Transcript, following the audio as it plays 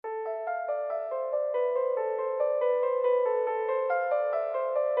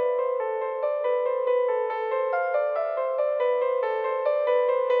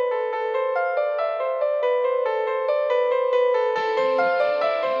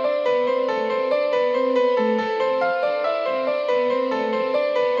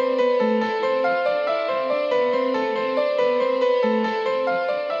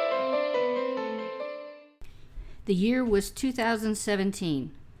The year was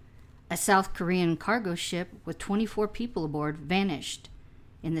 2017. A South Korean cargo ship with 24 people aboard vanished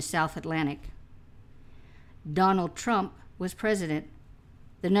in the South Atlantic. Donald Trump was president.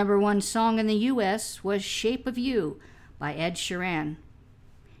 The number one song in the U.S. was Shape of You by Ed Sheeran.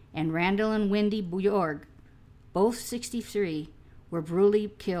 And Randall and Wendy Bjorg, both 63, were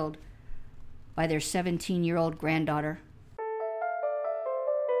brutally killed by their 17-year-old granddaughter.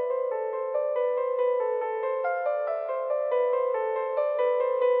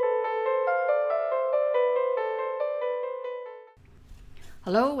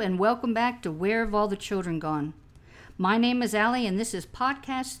 Hello and welcome back to Where Have All the Children Gone? My name is Allie and this is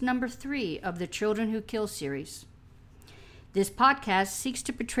podcast number 3 of the Children Who Kill series. This podcast seeks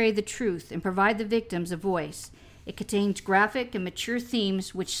to portray the truth and provide the victims a voice. It contains graphic and mature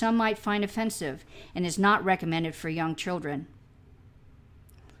themes which some might find offensive and is not recommended for young children.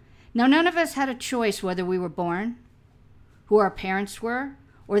 Now, none of us had a choice whether we were born, who our parents were,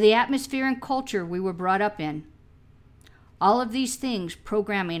 or the atmosphere and culture we were brought up in. All of these things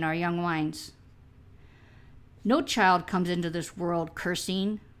programming our young minds. No child comes into this world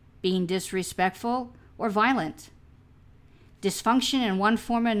cursing, being disrespectful, or violent. Dysfunction in one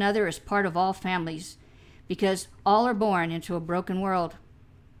form or another is part of all families because all are born into a broken world.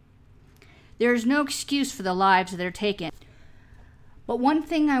 There is no excuse for the lives that are taken. But one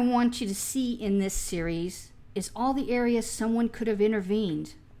thing I want you to see in this series is all the areas someone could have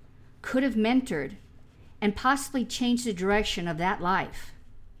intervened, could have mentored, and possibly changed the direction of that life,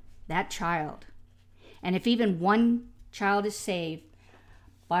 that child. And if even one child is saved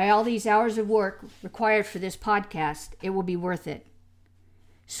by all these hours of work required for this podcast, it will be worth it.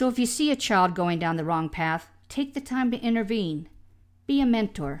 So if you see a child going down the wrong path, take the time to intervene. Be a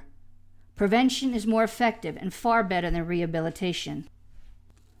mentor. Prevention is more effective and far better than rehabilitation.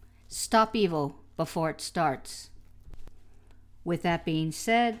 Stop evil before it starts. With that being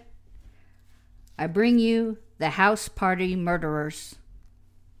said, I bring you the House Party Murderers.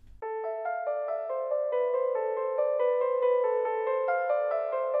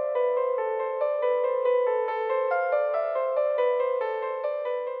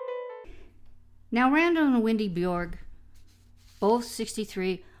 Now, Randall and Wendy Bjorg, both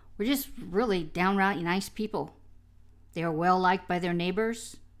 63, were just really downright nice people. They were well liked by their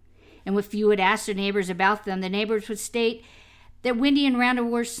neighbors. And if you would ask their neighbors about them, the neighbors would state that Wendy and Randall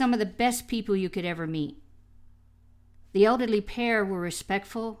were some of the best people you could ever meet. The elderly pair were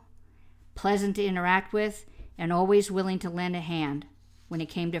respectful, pleasant to interact with, and always willing to lend a hand when it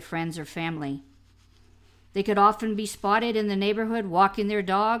came to friends or family. They could often be spotted in the neighborhood walking their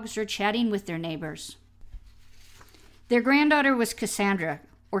dogs or chatting with their neighbors. Their granddaughter was Cassandra,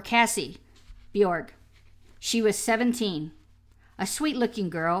 or Cassie, Bjorg. She was 17, a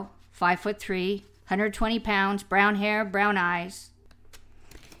sweet-looking girl, 5'3", 120 pounds, brown hair, brown eyes.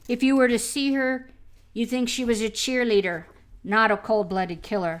 If you were to see her, you'd think she was a cheerleader, not a cold-blooded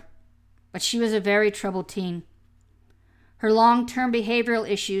killer. But she was a very troubled teen. Her long-term behavioral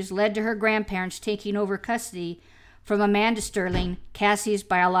issues led to her grandparents taking over custody from Amanda Sterling, Cassie's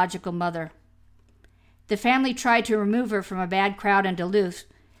biological mother. The family tried to remove her from a bad crowd in Duluth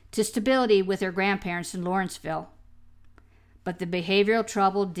to stability with her grandparents in Lawrenceville. But the behavioral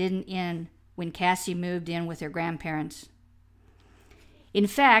trouble didn't end when Cassie moved in with her grandparents. In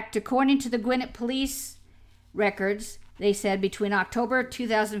fact, according to the Gwinnett police records, they said between October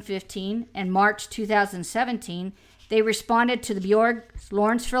 2015 and March 2017, they responded to the Bjorg's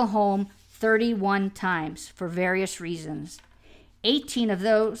Lawrenceville home 31 times for various reasons. 18 of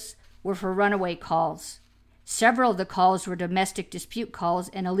those were for runaway calls. Several of the calls were domestic dispute calls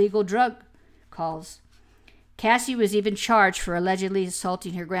and illegal drug calls. Cassie was even charged for allegedly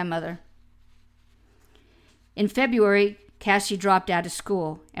assaulting her grandmother. In February, Cassie dropped out of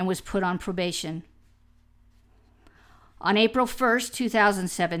school and was put on probation. On April 1st,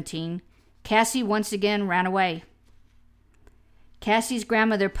 2017, Cassie once again ran away. Cassie's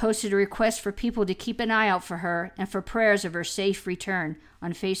grandmother posted a request for people to keep an eye out for her and for prayers of her safe return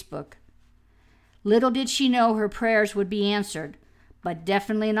on Facebook. Little did she know her prayers would be answered, but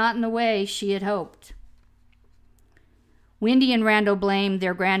definitely not in the way she had hoped. Wendy and Randall blamed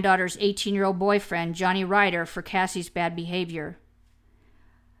their granddaughter's 18-year-old boyfriend, Johnny Ryder, for Cassie's bad behavior.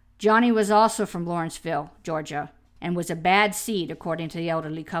 Johnny was also from Lawrenceville, Georgia, and was a bad seed, according to the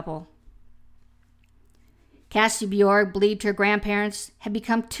elderly couple. Cassie Bjorg believed her grandparents had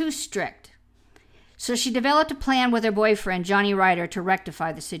become too strict, so she developed a plan with her boyfriend, Johnny Ryder, to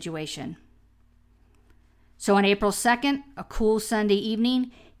rectify the situation. So on April 2nd, a cool Sunday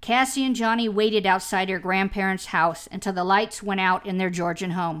evening, Cassie and Johnny waited outside her grandparents' house until the lights went out in their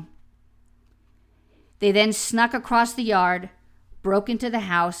Georgian home. They then snuck across the yard, broke into the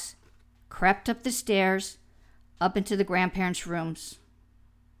house, crept up the stairs, up into the grandparents' rooms.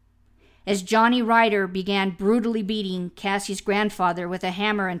 As Johnny Ryder began brutally beating Cassie's grandfather with a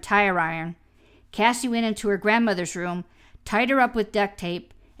hammer and tire iron, Cassie went into her grandmother's room, tied her up with duct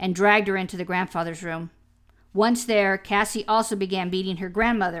tape, and dragged her into the grandfather's room. Once there, Cassie also began beating her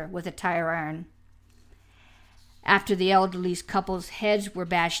grandmother with a tire iron. After the elderly couple's heads were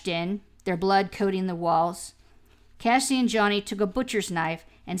bashed in, their blood coating the walls, Cassie and Johnny took a butcher's knife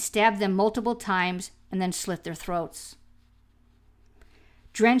and stabbed them multiple times and then slit their throats.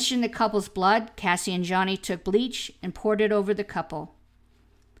 Drenched in the couple's blood, Cassie and Johnny took bleach and poured it over the couple.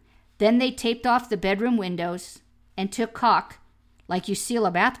 Then they taped off the bedroom windows and took caulk, like you seal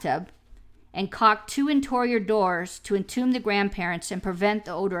a bathtub, and caulked 2 interior doors to entomb the grandparents and prevent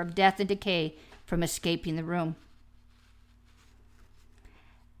the odor of death and decay from escaping the room.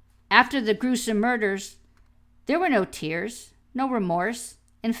 After the gruesome murders, there were no tears, no remorse.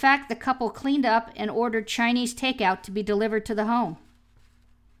 In fact, the couple cleaned up and ordered Chinese takeout to be delivered to the home.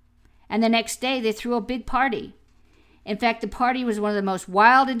 And the next day, they threw a big party. In fact, the party was one of the most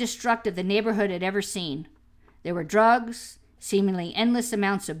wild and destructive the neighborhood had ever seen. There were drugs, seemingly endless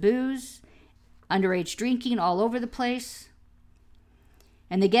amounts of booze, underage drinking all over the place.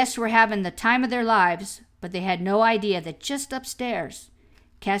 And the guests were having the time of their lives, but they had no idea that just upstairs,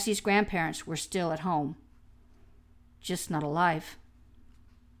 Cassie's grandparents were still at home. Just not alive.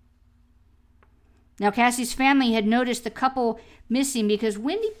 Now, Cassie's family had noticed the couple missing because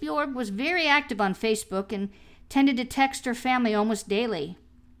Wendy Bjorg was very active on Facebook and tended to text her family almost daily.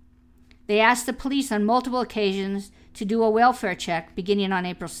 They asked the police on multiple occasions to do a welfare check beginning on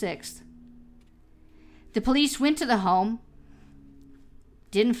April 6th. The police went to the home,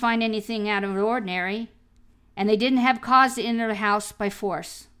 didn't find anything out of the ordinary, and they didn't have cause to enter the house by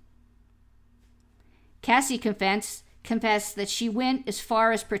force. Cassie confessed that she went as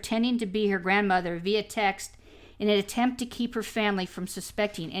far as pretending to be her grandmother via text in an attempt to keep her family from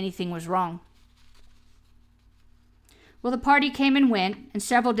suspecting anything was wrong. Well, the party came and went, and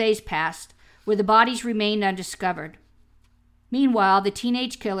several days passed, where the bodies remained undiscovered. Meanwhile, the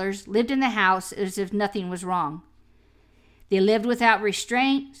teenage killers lived in the house as if nothing was wrong. They lived without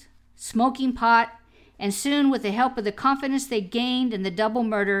restraint, smoking pot, and soon, with the help of the confidence they gained in the double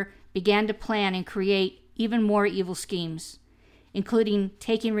murder, began to plan and create even more evil schemes, including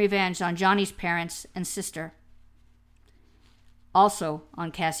taking revenge on Johnny's parents and sister. Also on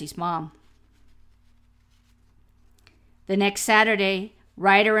Cassie's mom. The next Saturday,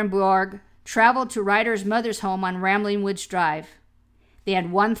 Ryder and Bjorg traveled to Ryder's mother's home on Rambling Woods Drive. They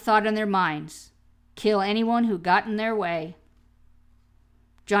had one thought in their minds: kill anyone who got in their way.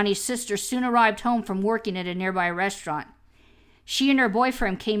 Johnny's sister soon arrived home from working at a nearby restaurant. She and her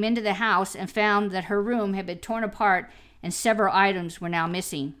boyfriend came into the house and found that her room had been torn apart and several items were now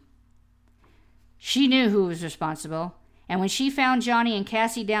missing. She knew who was responsible, and when she found Johnny and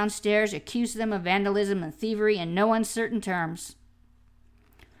Cassie downstairs, accused them of vandalism and thievery in no uncertain terms.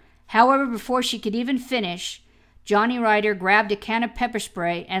 However, before she could even finish, Johnny Ryder grabbed a can of pepper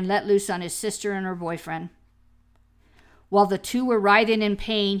spray and let loose on his sister and her boyfriend. While the two were writhing in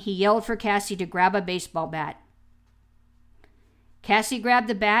pain, he yelled for Cassie to grab a baseball bat. Cassie grabbed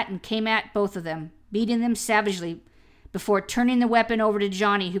the bat and came at both of them, beating them savagely before turning the weapon over to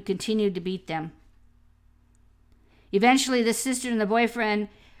Johnny, who continued to beat them. Eventually, the sister and the boyfriend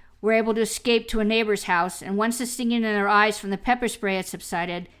were able to escape to a neighbor's house, and once the stinging in their eyes from the pepper spray had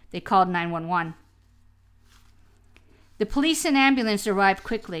subsided, they called 911. The police and ambulance arrived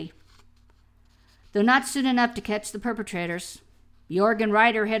quickly, though not soon enough to catch the perpetrators. Bjorg and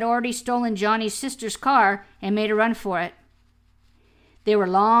Ryder had already stolen Johnny's sister's car and made a run for it. They were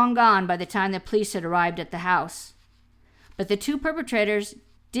long gone by the time the police had arrived at the house. But the two perpetrators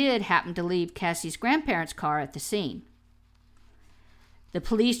did happen to leave Cassie's grandparents' car at the scene. The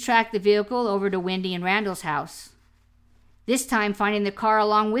police tracked the vehicle over to Wendy and Randall's house. This time, finding the car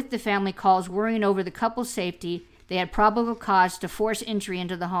along with the family calls worrying over the couple's safety, they had probable cause to force entry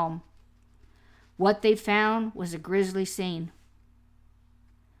into the home. What they found was a grisly scene.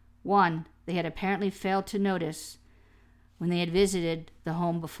 One they had apparently failed to notice when they had visited the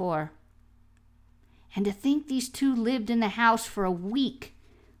home before. And to think these two lived in the house for a week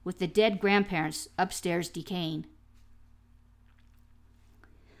with the dead grandparents upstairs decaying.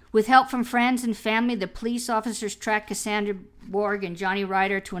 With help from friends and family, the police officers tracked Cassandra Bjorg and Johnny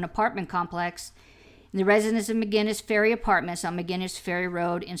Ryder to an apartment complex in the residence of McGinnis Ferry Apartments on McGinnis Ferry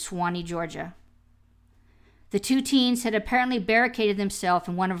Road in Suwanee, Georgia. The two teens had apparently barricaded themselves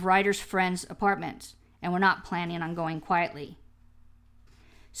in one of Ryder's friends' apartments and were not planning on going quietly.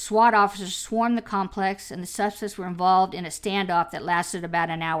 SWAT officers swarmed the complex, and the suspects were involved in a standoff that lasted about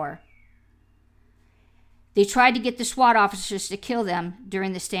an hour. They tried to get the SWAT officers to kill them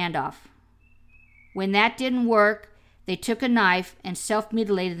during the standoff. When that didn't work, they took a knife and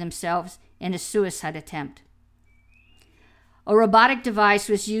self-mutilated themselves in a suicide attempt. A robotic device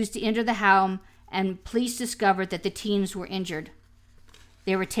was used to enter the home, and police discovered that the teens were injured.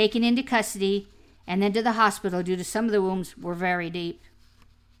 They were taken into custody and then to the hospital due to some of the wounds were very deep.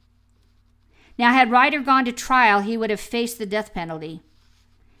 Now, had Ryder gone to trial, he would have faced the death penalty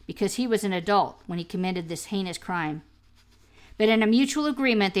because he was an adult when he committed this heinous crime. But in a mutual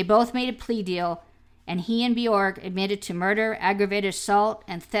agreement, they both made a plea deal, and he and Bjorg admitted to murder, aggravated assault,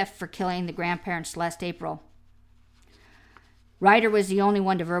 and theft for killing the grandparents last April. Ryder was the only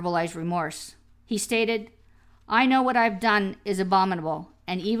one to verbalize remorse. He stated, "I know what I've done is abominable,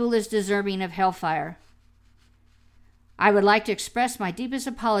 and evil is deserving of hellfire. I would like to express my deepest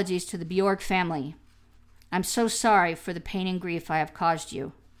apologies to the Bjorg family. I'm so sorry for the pain and grief I have caused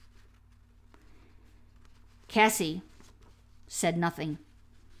you." Cassie said nothing.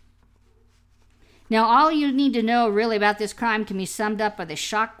 Now, all you need to know really about this crime can be summed up by the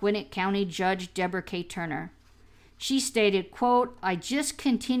shocked Gwinnett County Judge Deborah K. Turner. She stated, quote, "I just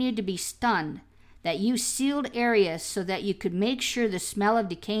continued to be stunned that you sealed areas so that you could make sure the smell of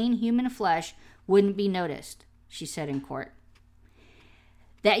decaying human flesh wouldn't be noticed," she said in court.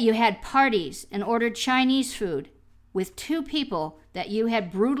 "That you had parties and ordered Chinese food with 2 people that you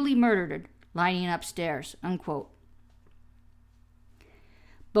had brutally murdered lying upstairs," unquote.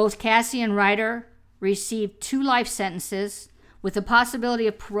 Both Cassie and Ryder received 2 life sentences with the possibility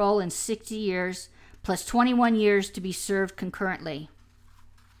of parole in 60 years plus 21 years to be served concurrently.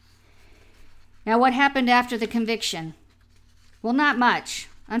 Now, what happened after the conviction? Well, not much.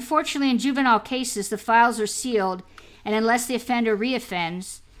 Unfortunately, in juvenile cases, the files are sealed, and unless the offender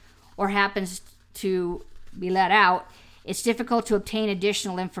reoffends or happens to be let out, it's difficult to obtain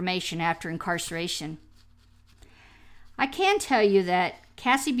additional information after incarceration. I can tell you that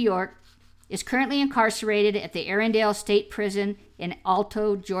Cassie Bjork is currently incarcerated at the Arendelle State Prison in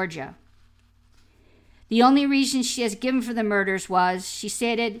Alto, Georgia. The only reason she has given for the murders was, she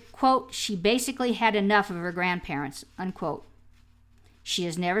stated, quote, "she basically had enough of her grandparents," unquote. She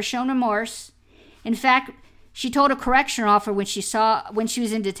has never shown remorse. In fact, she told a correctional officer when she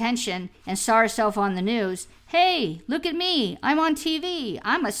was in detention and saw herself on the news, "Hey, look at me. I'm on TV.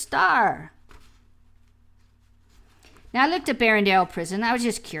 I'm a star." Now, I looked at Arendelle Prison. I was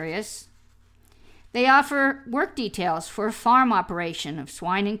just curious. They offer work details for a farm operation of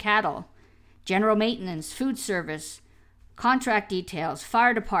swine and cattle, general maintenance, food service, contract details,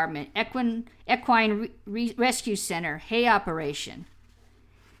 fire department, equine rescue center, hay operation.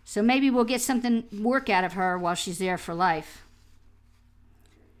 So maybe we'll get something work out of her while she's there for life.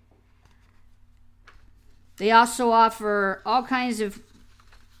 They also offer all kinds of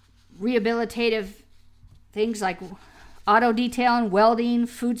rehabilitative things like auto detailing, welding,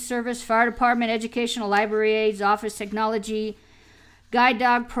 food service, fire department, educational, library aids, office technology, guide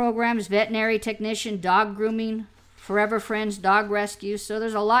dog programs, veterinary technician, dog grooming, Forever Friends, dog rescue. So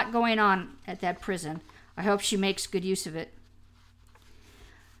there's a lot going on at that prison. I hope she makes good use of it.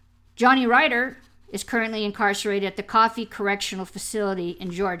 Johnny Ryder is currently incarcerated at the Coffee Correctional Facility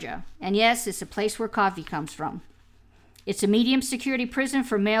in Georgia. And yes, it's a place where coffee comes from. It's a medium security prison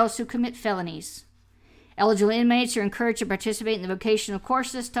for males who commit felonies. Eligible inmates are encouraged to participate in the vocational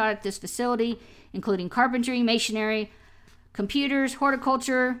courses taught at this facility, including carpentry, masonry, computers,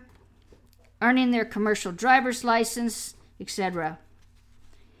 horticulture, earning their commercial driver's license, etc.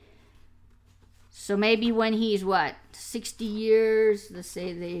 So maybe when he's 60 years, let's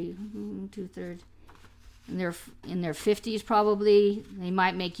say they 2/3, in their 50s probably, they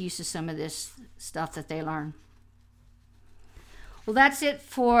might make use of some of this stuff that they learn. Well, that's it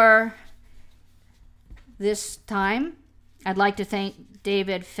for this time. I'd like to thank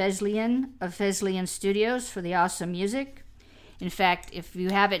David Feslian of Feslian Studios for the awesome music. In fact, if you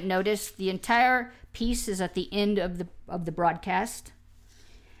haven't noticed, the entire piece is at the end of the broadcast.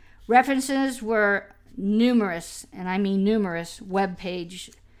 References were numerous, and I mean numerous, pages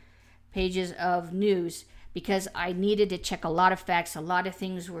of news, because I needed to check a lot of facts. A lot of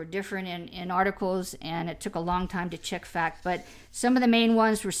things were different in articles, and it took a long time to check fact. But some of the main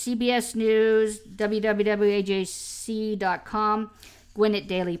ones were CBS News, www.ajc.com, Gwinnett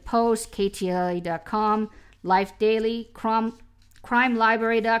Daily Post, KTLA.com, Life Daily,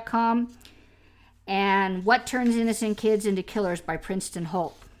 CrimeLibrary.com, and What Turns Innocent Kids into Killers by Princeton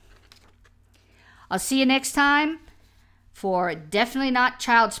Holt. I'll see you next time for Definitely Not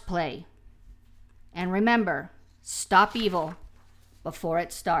Child's Play. And remember, stop evil before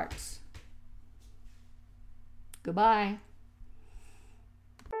it starts. Goodbye.